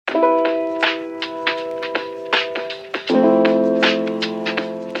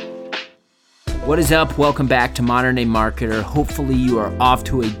What is up? Welcome back to Modern Day Marketer. Hopefully you are off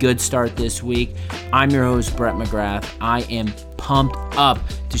to a good start this week. I'm your host, Brett McGrath. I am pumped up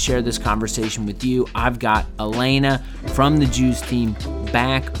to share this conversation with you. I've got Alaina from the Juice team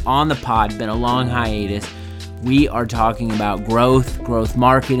back on the pod. Been a long hiatus. We are talking about growth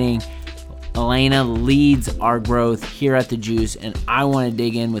marketing. Alaina leads our growth here at the Juice, and I want to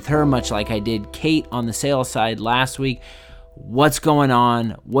dig in with her much like I did Kate on the sales side last week. What's going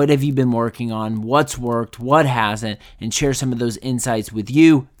on? What have you been working on? What's worked? What hasn't? And share some of those insights with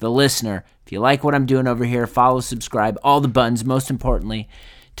you, the listener. If you like what I'm doing over here, follow, subscribe, all the buttons. Most importantly,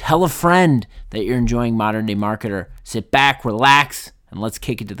 tell a friend that you're enjoying Modern Day Marketer. Sit back, relax, and let's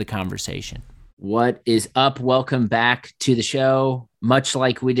kick into the conversation. What is up? Welcome back to the show. Much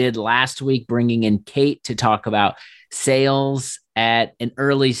like we did last week, bringing in Kate to talk about sales at an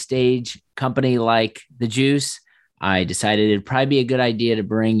early stage company like the Juice. I decided it'd probably be a good idea to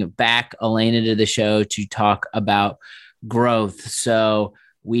bring back Alaina to the show to talk about growth. So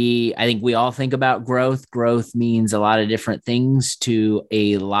I think we all think about growth. Growth means a lot of different things to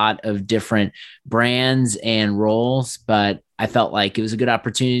a lot of different brands and roles, but I felt like it was a good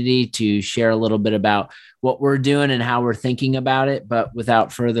opportunity to share a little bit about what we're doing and how we're thinking about it. But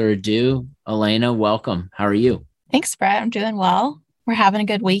without further ado, Alaina, welcome. How are you? Thanks, Brett. I'm doing well. We're having a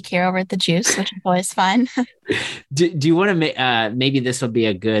good week here over at the Juice, which is always fun. Do you want to maybe this will be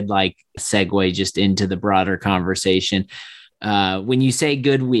a good segue just into the broader conversation. When you say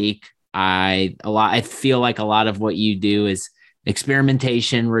good week, I feel like a lot of what you do is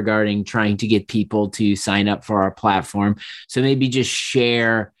experimentation regarding trying to get people to sign up for our platform. So maybe just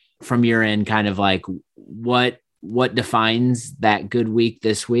share from your end kind of like what defines that good week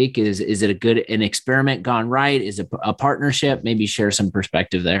this week? Is it an experiment gone right? Is it a partnership? Maybe share some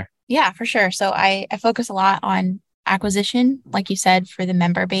perspective there. Yeah, for sure. So I focus a lot on acquisition, like you said, for the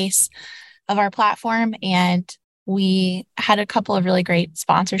member base of our platform. And we had a couple of really great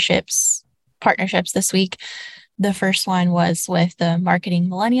partnerships this week. The first one was with the Marketing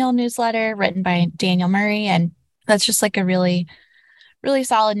Millennial newsletter written by Daniel Murray. And that's just like a really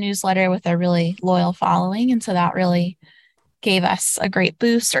solid newsletter with a really loyal following. And so that really gave us a great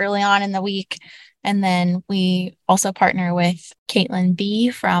boost early on in the week. And then we also partner with Caitlin B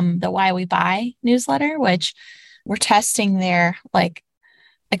from the Why We Buy newsletter, which we're testing their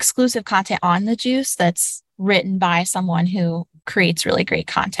exclusive content on the Juice that's written by someone who creates really great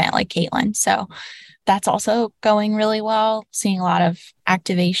content like Caitlin. So that's also going really well, seeing a lot of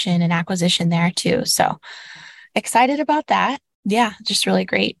activation and acquisition there too. So excited about that. Yeah, just really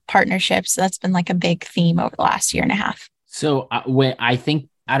great partnerships. That's been like a big theme over the last year and a half. So I think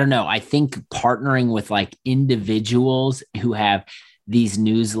partnering with individuals who have these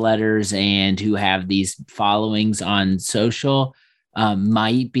newsletters and who have these followings on social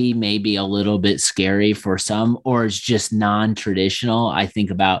might be maybe a little bit scary for some, or it's just non-traditional. I think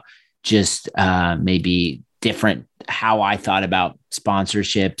about just maybe different how I thought about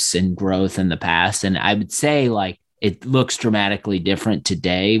sponsorships and growth in the past. And I would say it looks dramatically different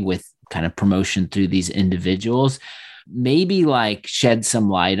today with kind of promotion through these individuals. Maybe shed some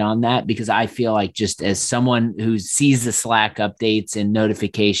light on that, because I feel like just as someone who sees the Slack updates and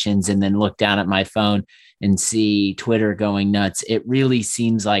notifications and then look down at my phone and see Twitter going nuts, it really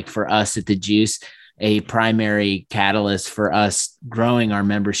seems like for us at the Juice, a primary catalyst for us growing our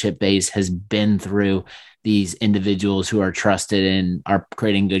membership base has been through these individuals who are trusted and are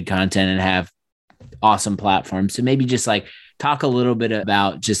creating good content and have awesome platforms. So maybe just talk a little bit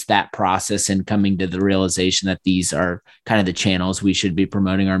about just that process and coming to the realization that these are kind of the channels we should be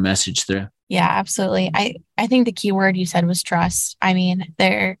promoting our message through. Yeah, absolutely. I think the key word you said was trust. I mean,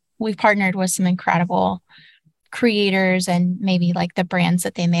 we've partnered with some incredible creators and maybe the brands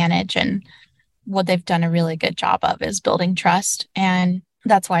that they manage, and what they've done a really good job of is building trust. And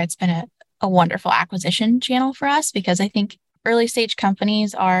that's why it's been a wonderful acquisition channel for us, because I think early stage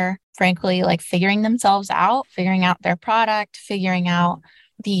companies are frankly figuring themselves out, figuring out their product, figuring out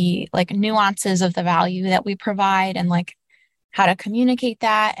the nuances of the value that we provide and how to communicate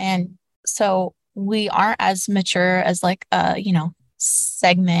that. And so we aren't as mature as a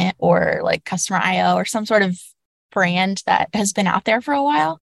Segment or Customer IO or some sort of brand that has been out there for a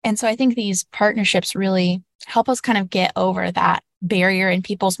while. And so I think these partnerships really help us kind of get over that barrier in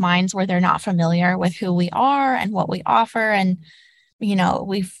people's minds where they're not familiar with who we are and what we offer. And,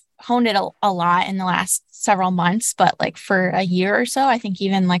 we've honed it a lot in the last several months, but for a year or so, I think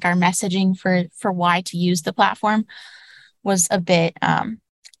even our messaging for why to use the platform was a bit,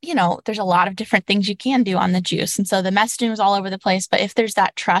 there's a lot of different things you can do on the Juice. And so the messaging was all over the place. But if there's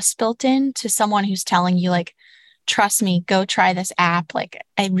that trust built in to someone who's telling you trust me, go try this app. Like,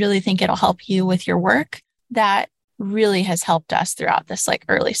 I really think it'll help you with your work. That really has helped us throughout this like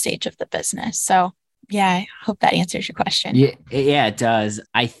early stage of the business. So yeah, I hope that answers your question. Yeah, it does.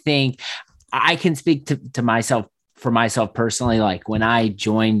 I think I can speak to myself, for myself personally. Like when I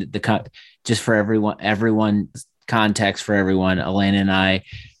joined just for everyone's context for everyone, Alaina and I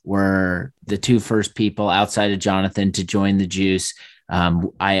were the two first people outside of Jonathan to join the Juice.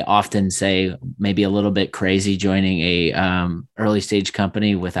 I often say maybe a little bit crazy joining a early stage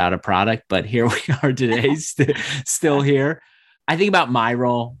company without a product, but here we are today, still here. I think about my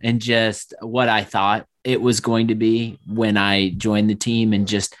role and just what I thought it was going to be when I joined the team and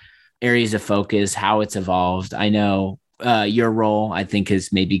just areas of focus, how it's evolved. I know your role, I think,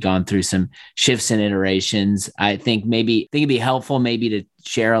 has maybe gone through some shifts and iterations. I think it'd be helpful maybe to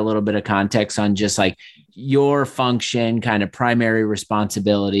share a little bit of context on just like your function, kind of primary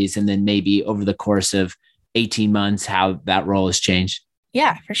responsibilities, and then maybe over the course of 18 months, how that role has changed.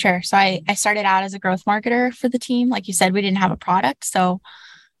 Yeah, for sure. So I started out as a growth marketer for the team. Like you said, we didn't have a product. So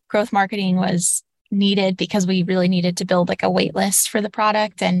growth marketing was needed because we really needed to build like a wait list for the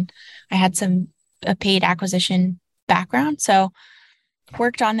product. And I had a paid acquisition background. So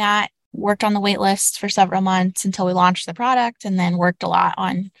worked on that, worked on the wait list for several months until we launched the product, and then worked a lot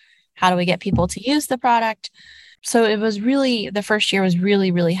on how do we get people to use the product. So it was really, the first year was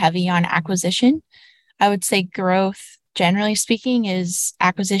really, really heavy on acquisition. I would say growth, generally speaking, is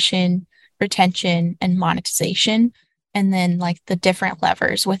acquisition, retention, and monetization. And then like the different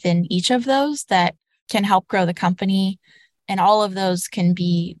levers within each of those that can help grow the company. And all of those can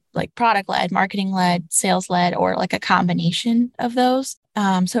be like product led, marketing led, sales led, or like a combination of those.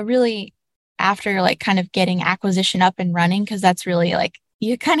 So really after like kind of getting acquisition up and running, because that's really like,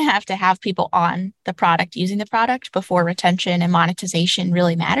 you kind of have to have people on the product using the product before retention and monetization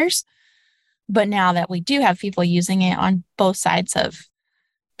really matters. But now that we do have people using it on both sides of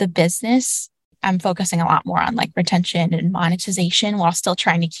the business, I'm focusing a lot more on like retention and monetization while still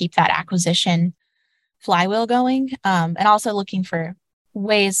trying to keep that acquisition flywheel going. And also looking for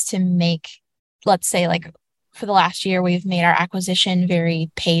ways to make, let's say like for the last year, we've made our acquisition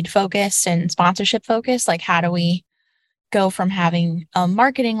very paid focused and sponsorship focused. Like how do we go from having a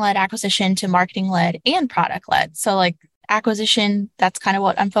marketing led acquisition to marketing led and product led? So like acquisition, that's kind of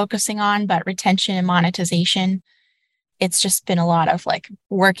what I'm focusing on, but retention and monetization, it's just been a lot of like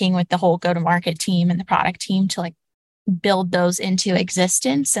working with the whole go-to-market team and the product team to like build those into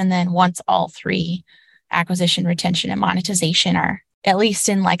existence. And then once all three, acquisition, retention, and monetization, are at least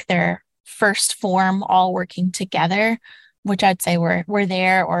in like their first form, all working together, which I'd say we're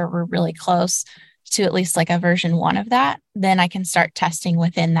there, or we're really close to at least like a version 1 of that, then I can start testing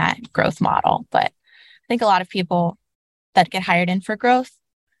within that growth model. But I think a lot of people that get hired in for growth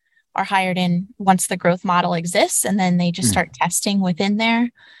are hired in once the growth model exists, and then they just start testing within there.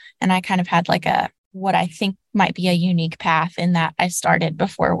 And I kind of had like what I think might be a unique path in that I started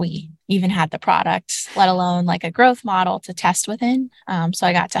before we even had the product, let alone like a growth model to test within. So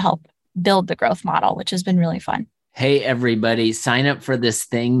I got to help build the growth model, which has been really fun. Hey, everybody, sign up for this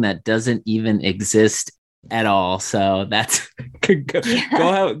thing that doesn't even exist at all. So that's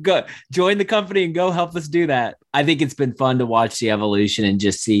go join the company and go help us do that. I think it's been fun to watch the evolution and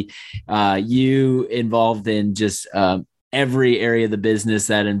just see you involved in just every area of the business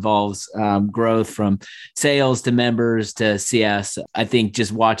that involves growth, from sales to members to CS. I think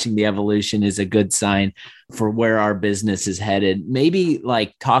just watching the evolution is a good sign for where our business is headed. Maybe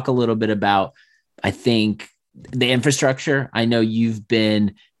like talk a little bit about, I think, the infrastructure. I know you've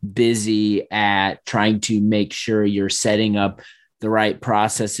been busy at trying to make sure you're setting up the right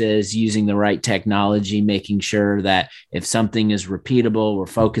processes, using the right technology, making sure that if something is repeatable, we're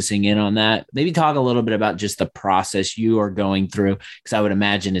focusing in on that. Maybe talk a little bit about just the process you are going through, because I would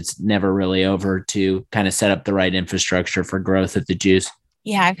imagine it's never really over to kind of set up the right infrastructure for growth at the Juice.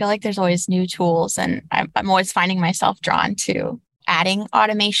 Yeah, I feel like there's always new tools, and I'm always finding myself drawn to adding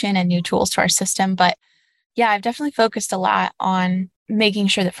automation and new tools to our system. But yeah, I've definitely focused a lot on making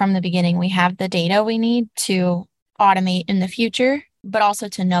sure that from the beginning we have the data we need to automate in the future, but also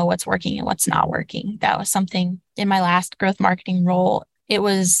to know what's working and what's not working. That was something in my last growth marketing role. It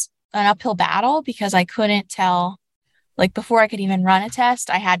was an uphill battle because I couldn't tell, like before I could even run a test,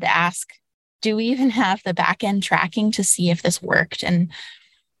 I had to ask, do we even have the back end tracking to see if this worked? And,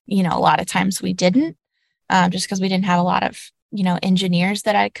 a lot of times we didn't, just because we didn't have a lot of engineers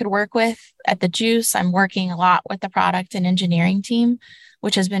that I could work with at the Juice. I'm working a lot with the product and engineering team,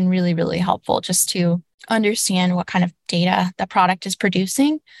 which has been really, really helpful just to understand what kind of data the product is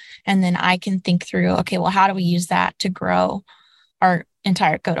producing. And then I can think through, okay, well, how do we use that to grow our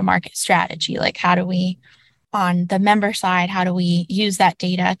entire go-to-market strategy? Like, how do we on the member side, how do we use that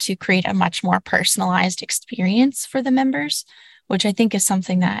data to create a much more personalized experience for the members, which I think is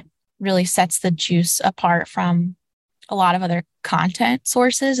something that really sets the Juice apart from a lot of other content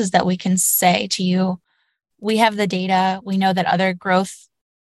sources, is that we can say to you, we have the data. We know that other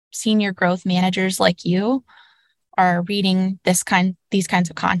senior growth managers like you are reading these kinds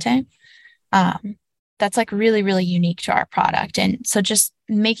of content. That's like really, really unique to our product. And so just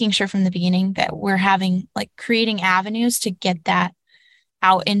making sure from the beginning that we're creating avenues to get that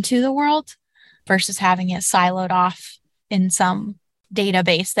out into the world versus having it siloed off in some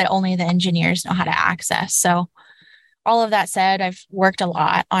database that only the engineers know how to access. So all of that said, I've worked a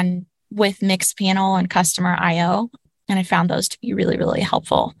lot with Mixpanel and Customer IO, and I found those to be really, really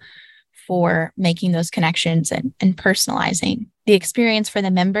helpful for making those connections and personalizing the experience for the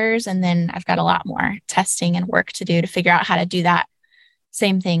members. And then I've got a lot more testing and work to do to figure out how to do that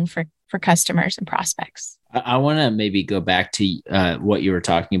same thing for customers and prospects. I want to maybe go back to what you were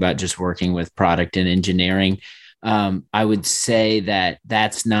talking about, just working with product and engineering. I would say that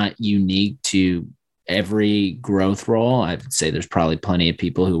that's not unique to every growth role. I would say there's probably plenty of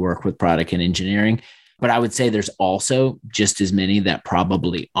people who work with product and engineering, but I would say there's also just as many that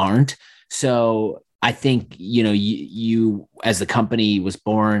probably aren't. So I think, you as the company was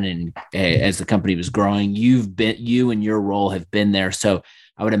born and as the company was growing, you and your role have been there. So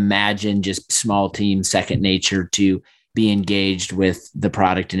I would imagine just small team, second nature to be engaged with the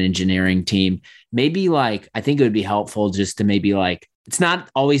product and engineering team. Maybe I think it would be helpful just to maybe it's not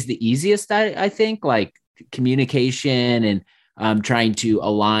always the easiest, I think, communication and trying to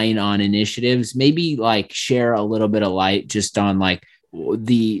align on initiatives, maybe share a little bit of light just on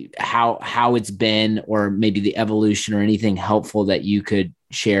how it's been, or maybe the evolution or anything helpful that you could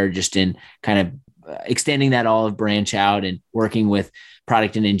share just in kind of extending that olive branch out and working with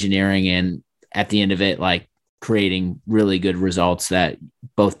product and engineering. And at the end of it, creating really good results that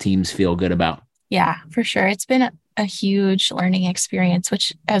both teams feel good about. Yeah, for sure. It's been a huge learning experience,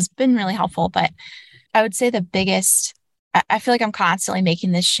 which has been really helpful. But I would say the biggest, I feel like I'm constantly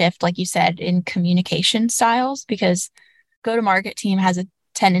making this shift, like you said, in communication styles, because go-to-market team has a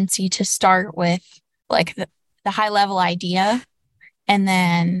tendency to start with the high level idea. And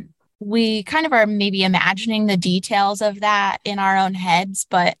then we kind of are maybe imagining the details of that in our own heads,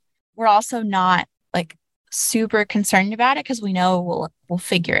 but we're also not super concerned about it because we know we'll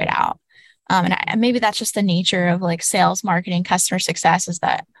figure it out. And maybe that's just the nature of sales, marketing, customer success, is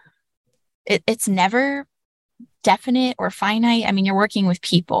that it's never definite or finite. I mean, you're working with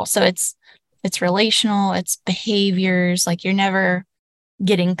people, so it's relational, it's behaviors. You're never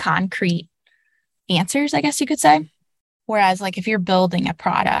getting concrete answers, I guess you could say. Whereas if you're building a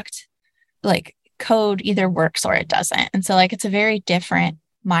product, code either works or it doesn't. And so it's a very different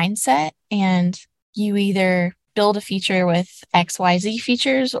mindset, and you either build a feature with XYZ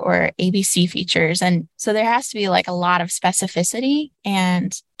features or ABC features. And so there has to be a lot of specificity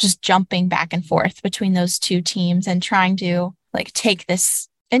and just jumping back and forth between those two teams and trying to take this,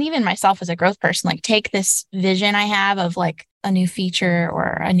 and even myself as a growth person, take this vision I have of a new feature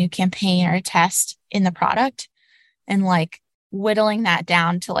or a new campaign or a test in the product, and whittling that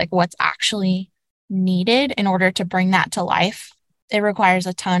down to what's actually needed in order to bring that to life. It requires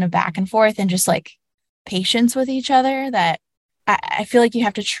a ton of back and forth and just patience with each other that I feel you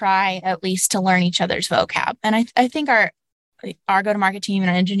have to try at least to learn each other's vocab. And I think our go-to-market team and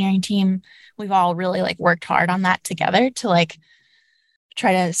our engineering team, we've all really worked hard on that together to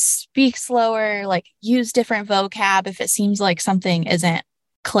try to speak slower, use different vocab if it seems something isn't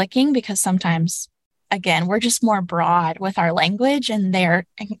clicking, because sometimes, again, we're just more broad with our language and they're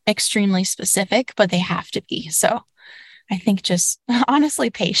extremely specific, but they have to be. So I think just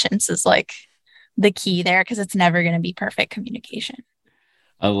honestly, patience is the key there, because it's never going to be perfect communication.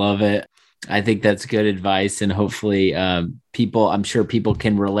 I love it. I think that's good advice. And hopefully I'm sure people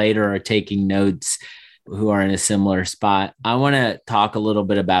can relate or are taking notes who are in a similar spot. I want to talk a little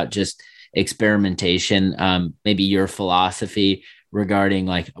bit about just experimentation, maybe your philosophy regarding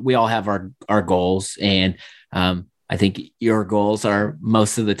we all have our goals, and I think your goals are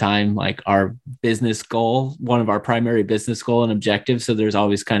most of the time our business goal, one of our primary business goal and objectives. So there's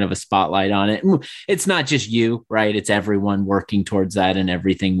always kind of a spotlight on it. It's not just you, right? It's everyone working towards that and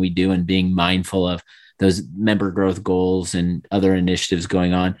everything we do, and being mindful of those member growth goals and other initiatives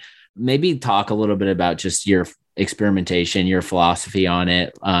going on. Maybe talk a little bit about just your experimentation, your philosophy on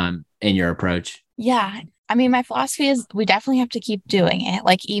it, and your approach. Yeah. I mean, my philosophy is we definitely have to keep doing it.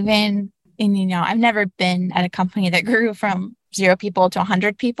 And, I've never been at a company that grew from 0 people to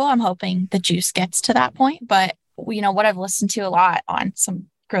 100 people. I'm hoping the Juice gets to that point. But, what I've listened to a lot on some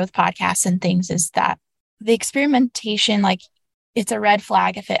growth podcasts and things is that the experimentation, like it's a red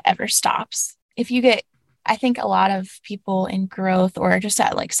flag if it ever stops. If you get, I think a lot of people in growth or just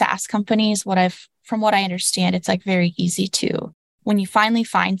at like SaaS companies, from what I understand, it's like very easy to, when you finally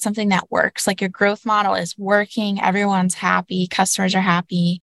find something that works, like your growth model is working, everyone's happy, customers are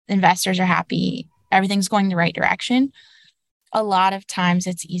happy, investors are happy, everything's going the right direction. A lot of times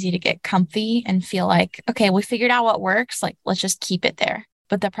it's easy to get comfy and feel like, okay, we figured out what works, like let's just keep it there.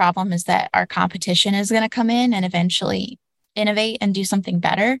 But the problem is that our competition is going to come in and eventually innovate and do something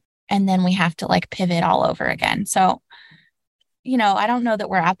better. And then we have to like pivot all over again. So, I don't know that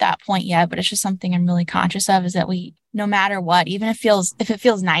we're at that point yet, but it's just something I'm really conscious of, is that we, no matter what, even if it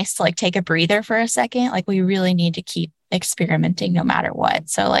feels nice to like take a breather for a second, like we really need to keep experimenting no matter what.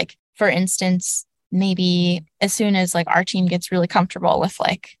 So like, for instance, maybe as soon as like our team gets really comfortable with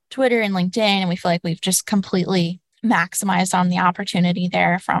like Twitter and LinkedIn, and we feel like we've just completely maximized on the opportunity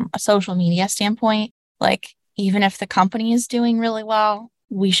there from a social media standpoint, like even if the company is doing really well,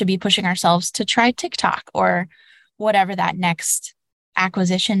 we should be pushing ourselves to try TikTok or whatever that next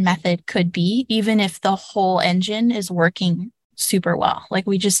acquisition method could be, even if the whole engine is working super well. Like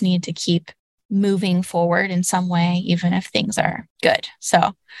we just need to keep moving forward in some way, even if things are good.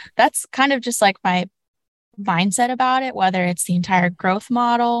 So that's kind of just like my mindset about it, whether it's the entire growth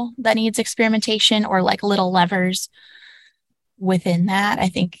model that needs experimentation or like little levers within that. I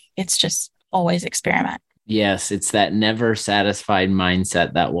think it's just always experiment. Yes, it's that never satisfied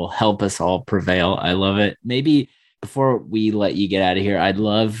mindset that will help us all prevail. I love it. Maybe before we let you get out of here, I'd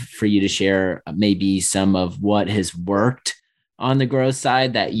love for you to share maybe some of what has worked on the growth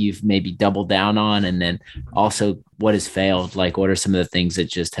side that you've maybe doubled down on, and then also what has failed. Like, what are some of the things that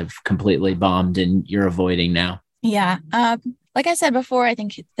just have completely bombed and you're avoiding now? Yeah. Like I said before, I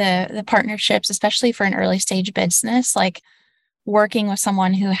think the partnerships, especially for an early stage business, like working with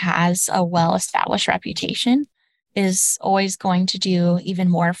someone who has a well-established reputation is always going to do even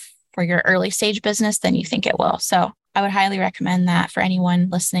more for your early stage business than you think it will. So I would highly recommend that for anyone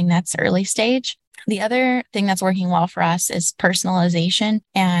listening that's early stage. The other thing that's working well for us is personalization.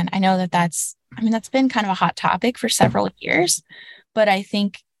 And I know that's been kind of a hot topic for several years, but I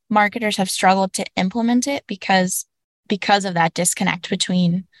think marketers have struggled to implement it because of that disconnect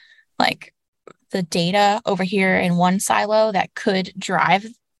between like the data over here in one silo that could drive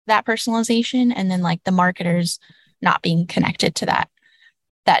that personalization, and then like the marketers not being connected to that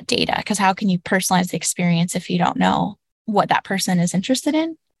data. Because how can you personalize the experience if you don't know what that person is interested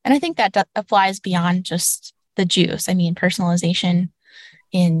in? And I think that applies beyond just the juice. I mean, personalization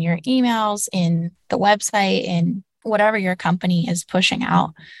in your emails, in the website, in whatever your company is pushing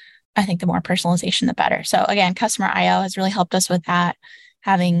out. I think the more personalization, the better. So again, customer IO has really helped us with that.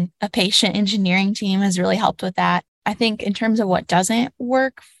 Having a patient engineering team has really helped with that. I think in terms of what doesn't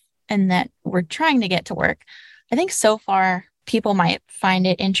work and that we're trying to get to work, I think so far people might find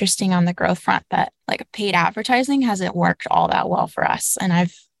it interesting on the growth front that like paid advertising hasn't worked all that well for us.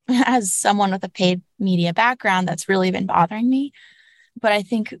 And as someone with a paid media background, that's really been bothering me. But I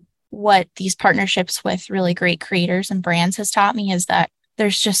think what these partnerships with really great creators and brands has taught me is that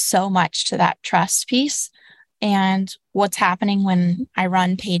there's just so much to that trust piece. And what's happening when I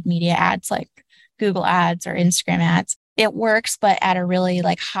run paid media ads like Google ads or Instagram ads, it works, but at a really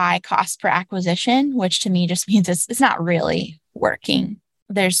like high cost per acquisition, which to me just means it's not really working.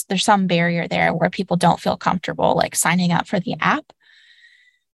 There's some barrier there where people don't feel comfortable like signing up for the app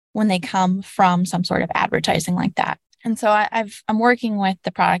when they come from some sort of advertising like that. And so I'm working with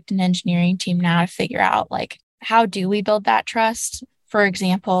the product and engineering team now to figure out like, how do we build that trust? For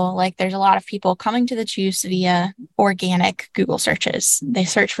example, like there's a lot of people coming to the juice via organic Google searches. They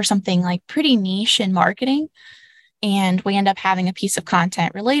search for something like pretty niche in marketing, and we end up having a piece of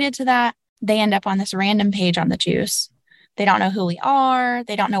content related to that. They end up on this random page on the juice. They don't know who we are.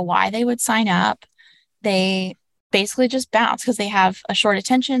 They don't know why they would sign up. They basically just bounce because they have a short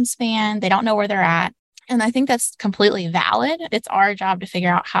attention span. They don't know where they're at. And I think that's completely valid. It's our job to figure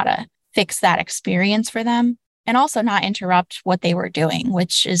out how to fix that experience for them and also not interrupt what they were doing,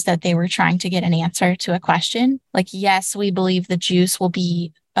 which is that they were trying to get an answer to a question. Like, yes, we believe the juice will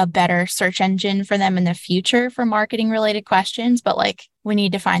be a better search engine for them in the future for marketing related questions, but like we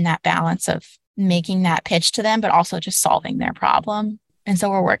need to find that balance of making that pitch to them, but also just solving their problem. And so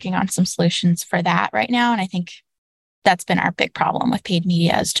we're working on some solutions for that right now. And I think that's been our big problem with paid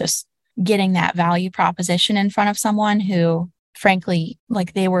media, is just getting that value proposition in front of someone who, frankly,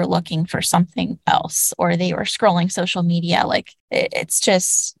 like they were looking for something else, or they were scrolling social media. Like it's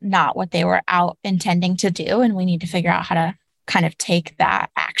just not what they were out intending to do. And we need to figure out how to kind of take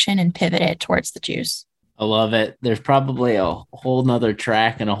that action and pivot it towards the juice. I love it. There's probably a whole nother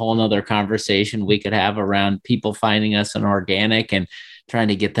track and a whole nother conversation we could have around people finding us on organic and trying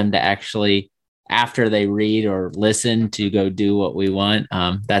to get them to actually, after they read or listen, to go do what we want.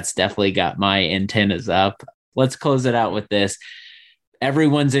 That's definitely got my antennas up. Let's close it out with this.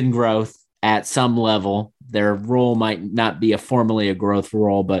 Everyone's in growth at some level. Their role might not be formally a growth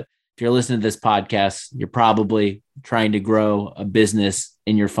role, but if you're listening to this podcast, you're probably trying to grow a business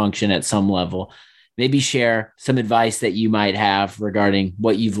in your function at some level. Maybe share some advice that you might have regarding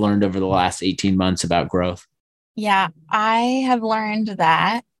what you've learned over the last 18 months about growth. Yeah, I have learned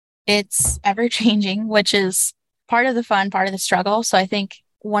that it's ever changing, which is part of the fun, part of the struggle. So I think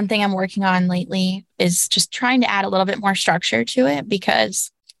one thing I'm working on lately is just trying to add a little bit more structure to it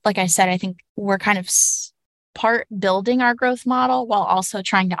because, like I said, I think we're kind of part building our growth model while also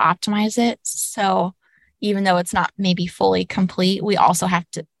trying to optimize it. So even though it's not maybe fully complete, we also have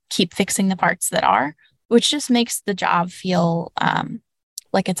to keep fixing the parts that are, which just makes the job feel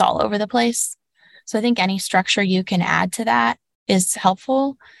like it's all over the place. So I think any structure you can add to that is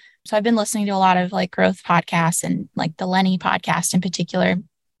helpful. So I've been listening to a lot of like growth podcasts, and like the Lenny podcast in particular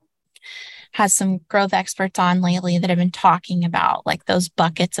has some growth experts on lately that have been talking about like those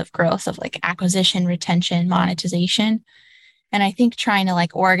buckets of growth of like acquisition, retention, monetization. And I think trying to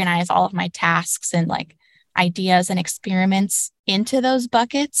like organize all of my tasks and like ideas and experiments into those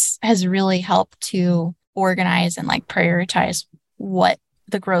buckets has really helped to organize and like prioritize what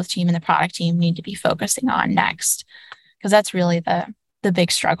the growth team and the product team need to be focusing on next. Because that's really the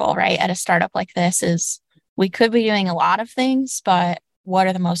big struggle, right? At a startup like this is we could be doing a lot of things, but what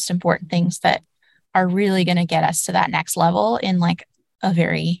are the most important things that are really going to get us to that next level in like a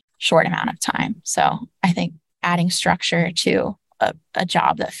very short amount of time? So I think adding structure to a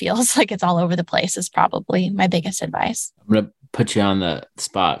job that feels like it's all over the place is probably my biggest advice. I'm going to put you on the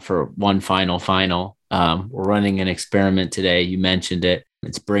spot for one final. We're running an experiment today. You mentioned it.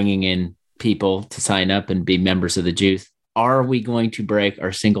 It's bringing in people to sign up and be members of the Juice. Are we going to break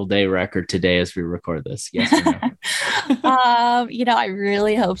our single day record today as we record this? Yes or no? I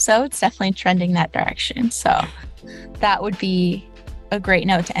really hope so. It's definitely trending that direction. So that would be a great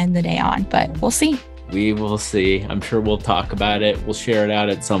note to end the day on, but we'll see. We will see. I'm sure we'll talk about it. We'll share it out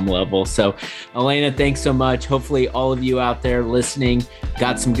at some level. So, Alaina, thanks so much. Hopefully all of you out there listening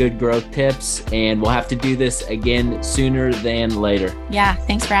got some good growth tips, and we'll have to do this again sooner than later. Yeah.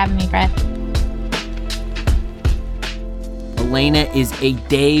 Thanks for having me, Brett. Alaina is a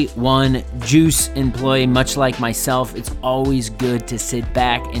day one Juice employee, much like myself. It's always good to sit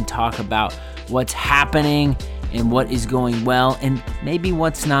back and talk about what's happening and what is going well and maybe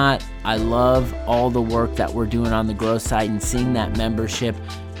what's not. I love all the work that we're doing on the growth side and seeing that membership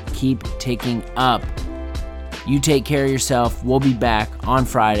keep ticking up. You take care of yourself. We'll be back on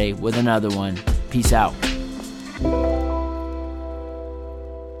Friday with another one. Peace out.